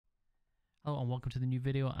Hello and welcome to the new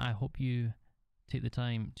video. I hope you take the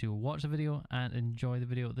time to watch the video and enjoy the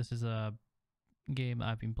video. This is a game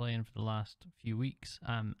I've been playing for the last few weeks.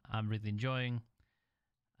 I'm really enjoying,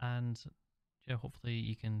 and yeah, hopefully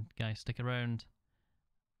you can guys stick around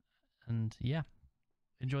and yeah,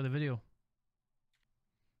 enjoy the video.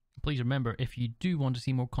 Please remember, if you do want to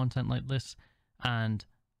see more content like this and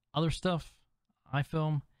other stuff I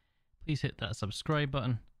film, please hit that subscribe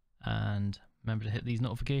button and remember to hit these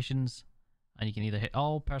notifications. And you can either hit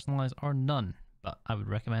all, personalize, or none, but I would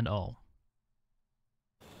recommend all.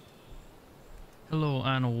 Hello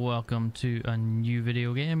and welcome to a new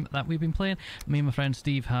video game that we've been playing. Me and my friend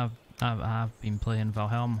Steve have been playing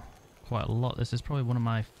Valheim quite a lot. This is probably one of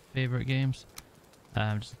my favourite games.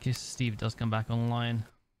 Just in case Steve does come back online.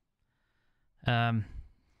 Yeah,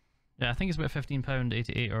 I think it's about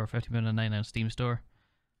 £15.88 or £15.99 on Steam store.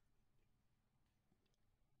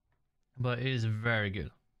 But it is very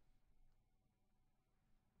good.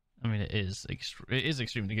 I mean, it is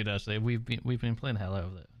extremely good actually. We've been playing the hell out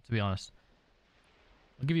of it, to be honest.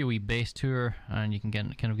 I'll give you a wee base tour, and you can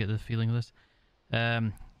kind of get the feeling of this.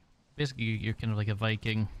 Basically, you're kind of like a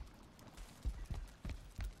Viking.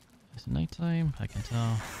 Is it nighttime? I can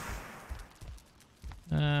tell.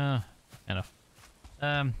 Enough.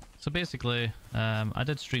 So basically, I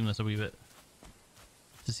did stream this a wee bit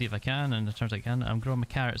to see if I can, and it turns out I can. I'm growing my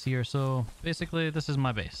carrots here. So basically, this is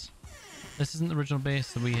my base. This isn't the original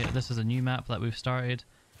base that this is a new map that we've started,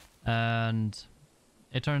 and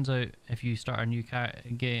it turns out if you start a new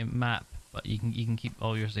game map, but you can keep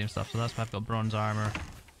all your same stuff. So that's why I've got bronze armor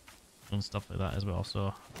and stuff like that as well.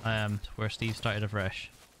 So where Steve started afresh.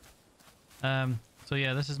 So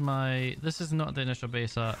yeah, this is not the initial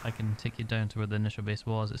base. I can take you down to where the initial base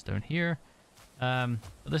was. It's down here. But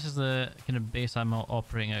this is the kind of base I'm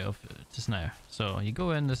operating out of just now. So you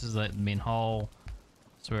go in. This is like the main hall.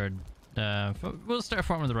 It's where we'll start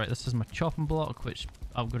farming on the right. This is my chopping block, which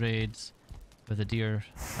upgrades with the deer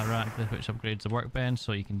rack, which upgrades the workbench,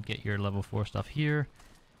 so you can get your level 4 stuff here.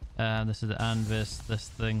 This is the anvis, this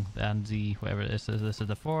thing, the anzi, whatever it is. This is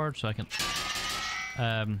the forge, so I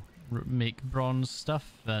can make bronze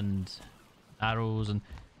stuff and arrows, and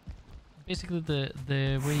basically the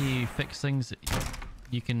way you fix things,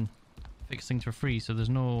 you can fix things for free. So there's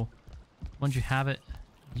no, once you have it,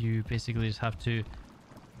 you basically just have to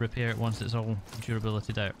repair it once it's all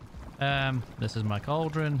durability out. This is my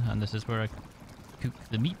cauldron, and this is where I cook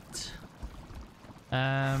the meat.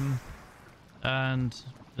 And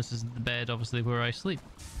this is the bed, obviously, where I sleep.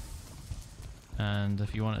 And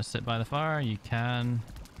if you want to sit by the fire, you can.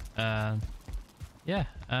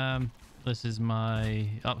 This is my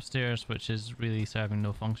upstairs, which is really serving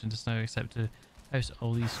no function just now except to house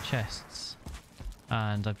all these chests.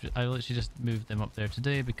 And I literally just moved them up there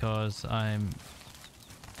today because I'm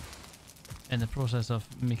in the process of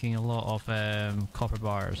making a lot of copper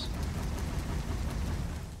bars.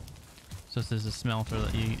 So this is a smelter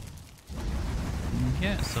that you can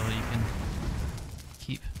get, so you can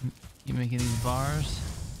keep making these bars.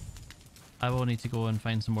 I will need to go and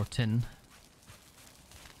find some more tin.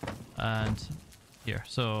 And here,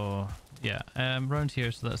 so yeah, around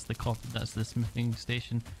here, so that's the smithing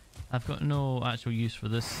station. I've got no actual use for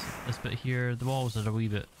this bit here. The walls are a wee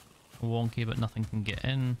bit wonky, but nothing can get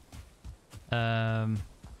in. I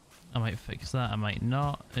might fix that, I might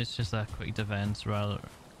not. It's just a quick defense, rather.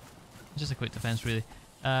 Just a quick defense, really.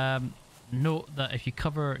 Note that if you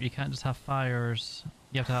cover, you can't just have fires.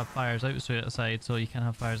 You have to have fires outside, so you can't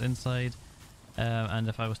have fires inside. And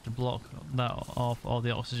if I was to block that off, all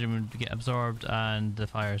the oxygen would get absorbed and the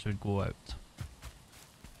fires would go out.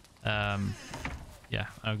 Yeah,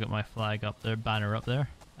 I've got my flag up there, banner up there.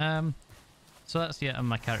 So that's, yeah, and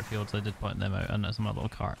my carrot fields, I did point them out, and that's my little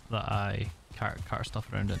cart that I cart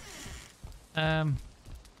stuff around in.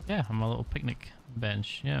 Yeah, my little picnic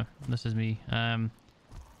bench. Yeah, this is me.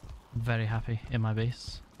 Very happy in my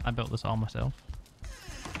base. I built this all myself,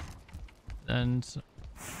 and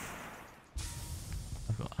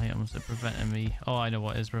I've got items that preventing me. Oh, I know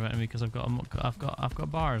what is preventing me, because I've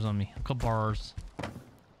got bars on me. I've got bars.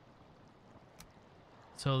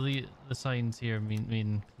 So the signs here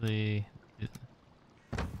mean they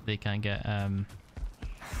can't get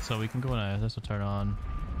so we can go now. This will turn on,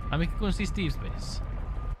 and we can go and see Steve's base,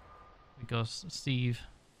 because Steve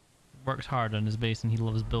works hard on his base and he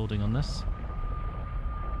loves building on this.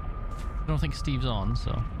 I don't think Steve's on,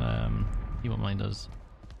 so he won't mind us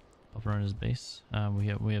up around his base. We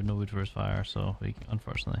have no wood for his fire, so we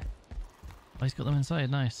unfortunately. Oh, he's got them inside.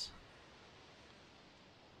 Nice.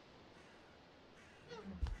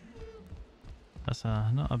 That's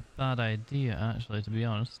not a bad idea, actually, to be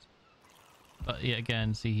honest. But yeah,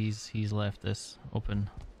 again, see, he's left this open.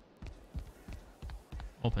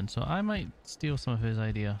 So I might steal some of his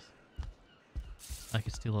ideas. I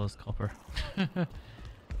could steal all his copper.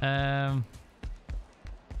 And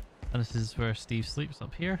this is where Steve sleeps,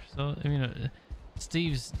 up here. So I mean,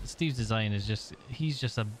 Steve's design is just, he's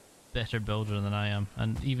just a better builder than I am,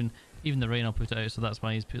 and even the rain I'll put it out, so that's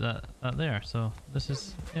why he's put that there. So this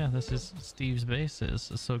is, yeah, this is Steve's base.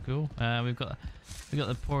 It's so cool. We've got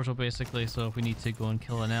the portal basically, so if we need to go and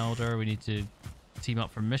kill an elder, we need to team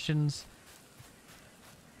up for missions,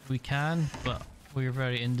 we can, but we're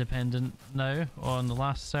very independent now. On the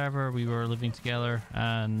last server we were living together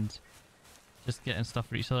and just getting stuff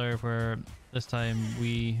for each other, where this time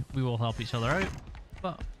we will help each other out,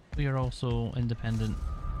 but we are also independently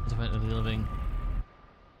living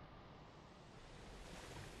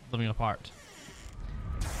apart.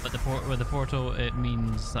 But with the portal, it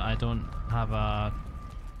means that I don't have a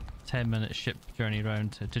 10-minute ship journey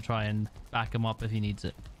around to try and back him up if he needs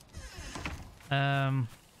it.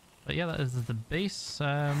 But yeah, that is the base.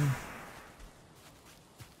 So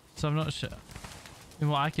I'm not sure. I mean,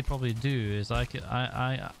 what I could probably do is I could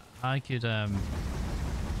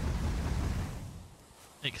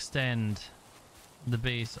extend the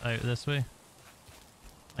base out this way,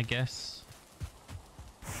 I guess.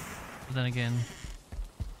 But then again,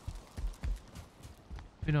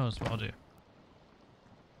 who knows what I'll do.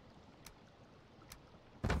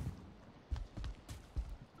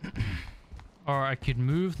 Or I could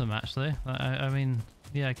move them actually. I mean,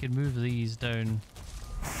 yeah, I could move these down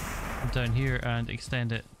here and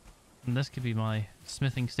extend it. And this could be my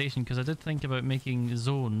smithing station, because I did think about making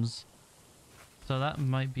zones. So that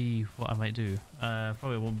might be what I might do.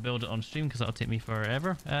 Probably won't build it on stream because that'll take me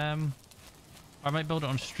forever. I might build it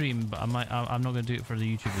on stream, but I'm not going to do it for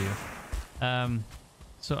the YouTube video.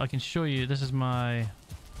 So I can show you, this is my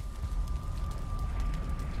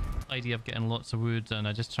idea of getting lots of wood, and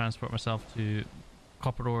I just transport myself to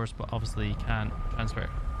copper ores, but obviously you can't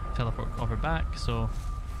teleport copper back. So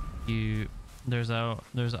there's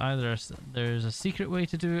either a secret way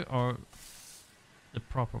to do it or the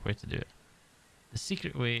proper way to do it. The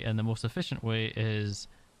secret way and the most efficient way is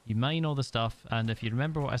you mine all the stuff, and if you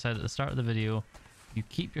remember what I said at the start of the video, you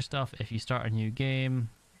keep your stuff if you start a new game,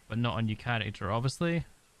 but not a new character, obviously.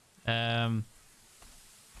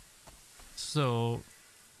 So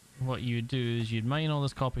what you would do is you'd mine all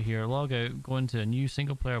this copper here, log out, go into a new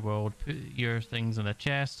single player world, put your things in a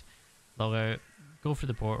chest, log out, go through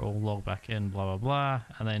the portal, log back in, blah blah blah,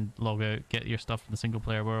 and then log out, get your stuff from the single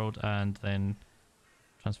player world, and then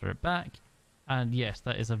transfer it back. And yes,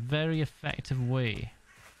 that is a very effective way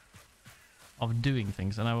of doing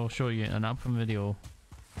things, and I will show you in an upcoming video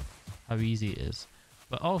how easy it is.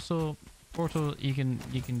 But also, portal, you can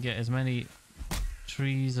get as many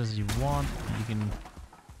trees as you want. You can,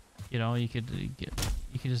 you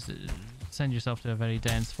could just send yourself to a very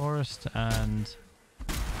dense forest and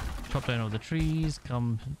chop down all the trees,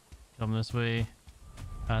 come this way,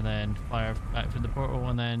 and then fire back through the portal,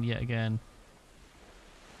 and then yet again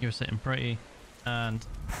you're sitting pretty, and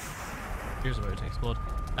here's about to explode.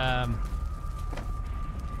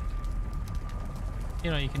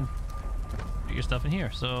 You can put your stuff in here,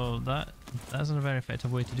 so that's a very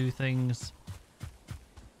effective way to do things.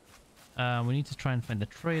 We need to try and find the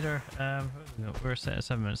trader. We're set at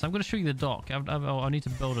 7 minutes. I'm going to show you the dock. I need to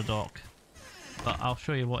build a dock, but I'll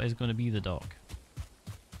show you what is going to be the dock.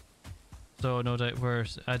 So no doubt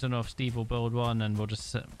I don't know if Steve will build one and we'll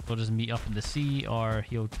just meet up in the sea, or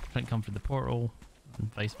he'll come through the portal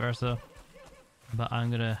and vice versa. But I'm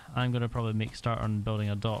gonna probably start on building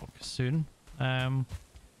a dock soon.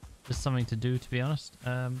 Just something to do, to be honest.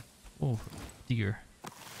 Oh dear.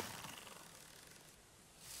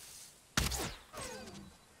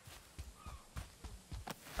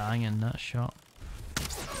 Bang in that shot.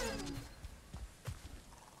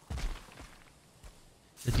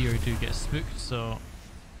 The deer do get spooked, so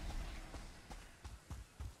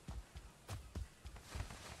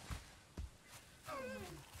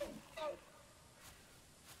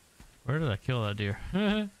where did I kill that deer?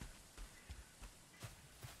 Can't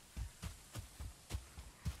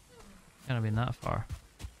have been that far.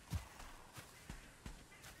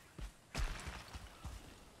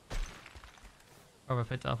 Or have I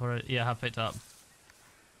picked it up already? Yeah, I have picked it up.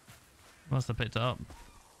 Must have picked it up.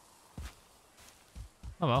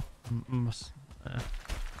 Oh well.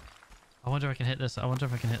 I wonder if I can hit this. I wonder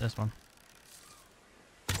if I can hit this one.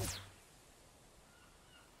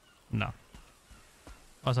 No.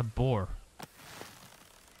 Oh, it's a boar.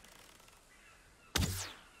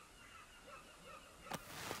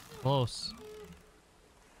 Close.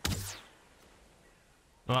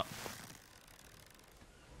 Oh.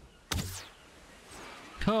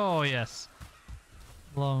 Oh yes,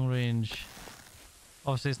 long range.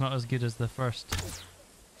 Obviously, it's not as good as the first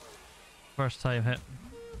time hit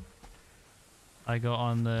I got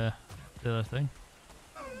on the other thing.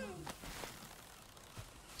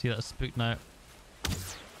 See, that's spooked now.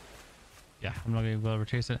 Yeah, I'm not going to be able to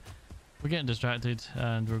retrace it. We're getting distracted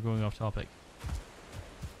and we're going off topic.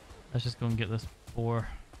 Let's just go and get this boar.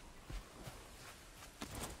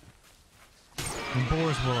 And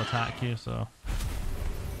boars will attack you, so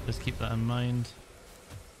just keep that in mind.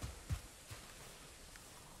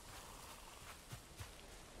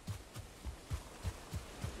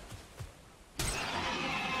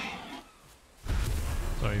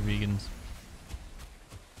 Sorry, vegans.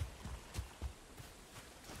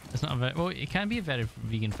 It's not a very, well, it can be a very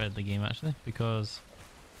vegan friendly game actually, because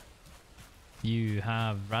you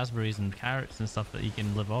have raspberries and carrots and stuff that you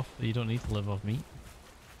can live off, but you don't need to live off meat.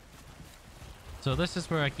 So this is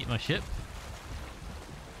where I keep my ship.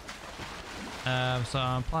 So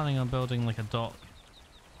I'm planning on building like a dock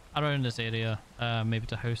around this area, maybe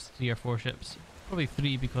to host 3 or 4 ships. Probably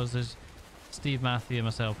 3 because there's Steve, Matthew and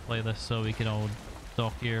myself play this, so we can all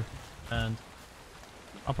dock here, and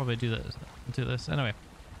I'll probably do this. Anyway,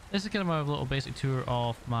 this is kind of my little basic tour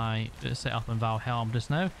of my setup in Valhelm just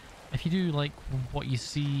now. If you do like what you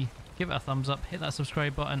see, give it a thumbs up, hit that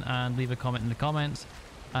subscribe button and leave a comment in the comments,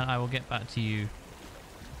 and I will get back to you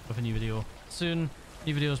with a new video soon.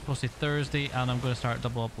 New video is posted Thursday, and I'm going to start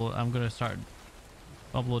I'm going to start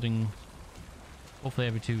uploading hopefully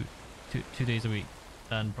every two days a week,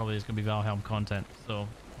 and probably it's going to be Valhelm content, so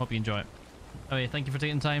hope you enjoy it. Anyway, thank you for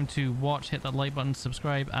taking time to watch. Hit that like button,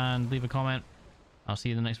 subscribe and leave a comment. I'll see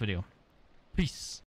you in the next video. Peace.